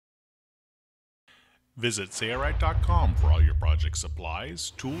Visit sayorite.com for all your project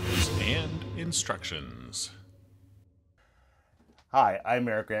supplies, tools, and instructions. Hi, I'm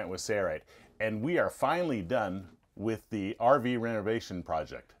Eric Grant with Sayorite, and we are finally done with the RV renovation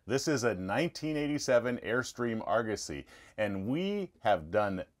project. This is a 1987 Airstream Argosy, and we have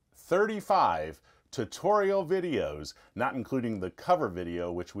done 35 tutorial videos, not including the cover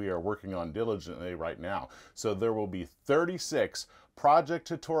video, which we are working on diligently right now. So there will be 36 project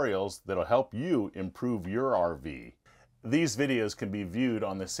tutorials that'll help you improve your RV. These videos can be viewed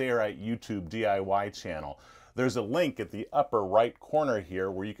on the Sayorite YouTube DIY channel. There's a link at the upper right corner here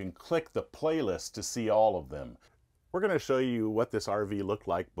where you can click the playlist to see all of them. We're going to show you what this RV looked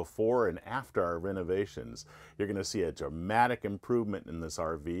like before and after our renovations. You're going to see a dramatic improvement in this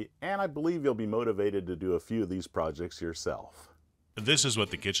RV, and I believe you'll be motivated to do a few of these projects yourself. This is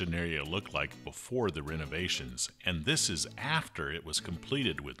what the kitchen area looked like before the renovations, and this is after it was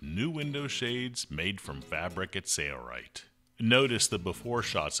completed with new window shades made from fabric at Sayorite. Notice the before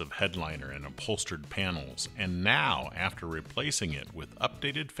shots of headliner and upholstered panels, and now after replacing it with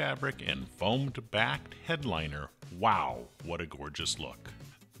updated fabric and foamed backed headliner, wow, what a gorgeous look.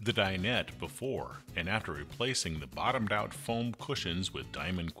 The dinette before and after replacing the bottomed out foam cushions with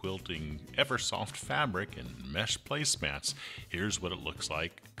diamond quilting, Eversoft fabric, and mesh placemats, here's what it looks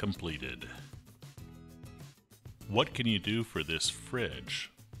like completed. What can you do for this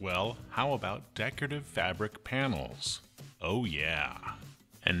fridge? Well, how about decorative fabric panels? Oh yeah.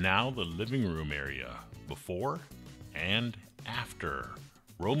 And now the living room area, before and after.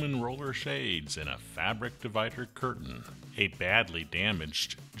 Roman roller shades and a fabric divider curtain. A badly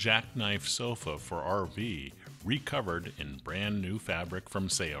damaged jackknife sofa for RV, recovered in brand new fabric from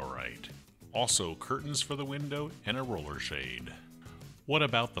Sayorite. Also curtains for the window and a roller shade. What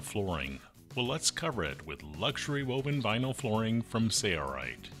about the flooring? Well, let's cover it with luxury woven vinyl flooring from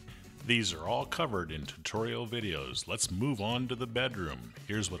Sayorite. These are all covered in tutorial videos. Let's move on to the bedroom.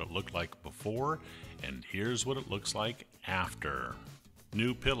 Here's what it looked like before, and here's what it looks like after.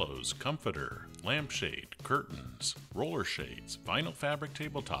 New pillows, comforter, lampshade, curtains, roller shades, vinyl fabric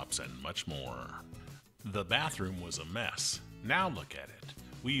tabletops, and much more. The bathroom was a mess. Now look at it.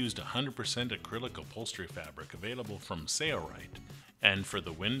 We used 100% acrylic upholstery fabric available from Sayorite. And for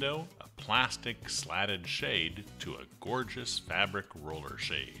the window, a plastic slatted shade to a gorgeous fabric roller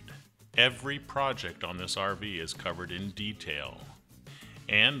shade. Every project on this RV is covered in detail.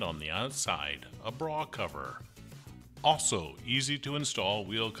 And on the outside, a bra cover. Also, easy to install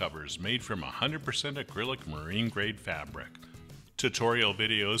wheel covers made from 100% acrylic marine grade fabric. Tutorial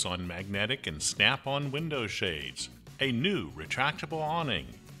videos on magnetic and snap-on window shades. A new retractable awning.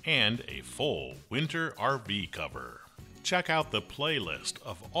 And a full winter RV cover. Check out the playlist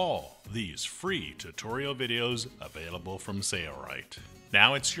of all these free tutorial videos available from Sayorite.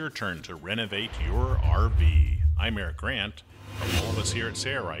 Now it's your turn to renovate your RV. I'm Eric Grant. From all of us here at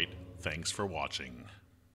Sayorite, thanks for watching.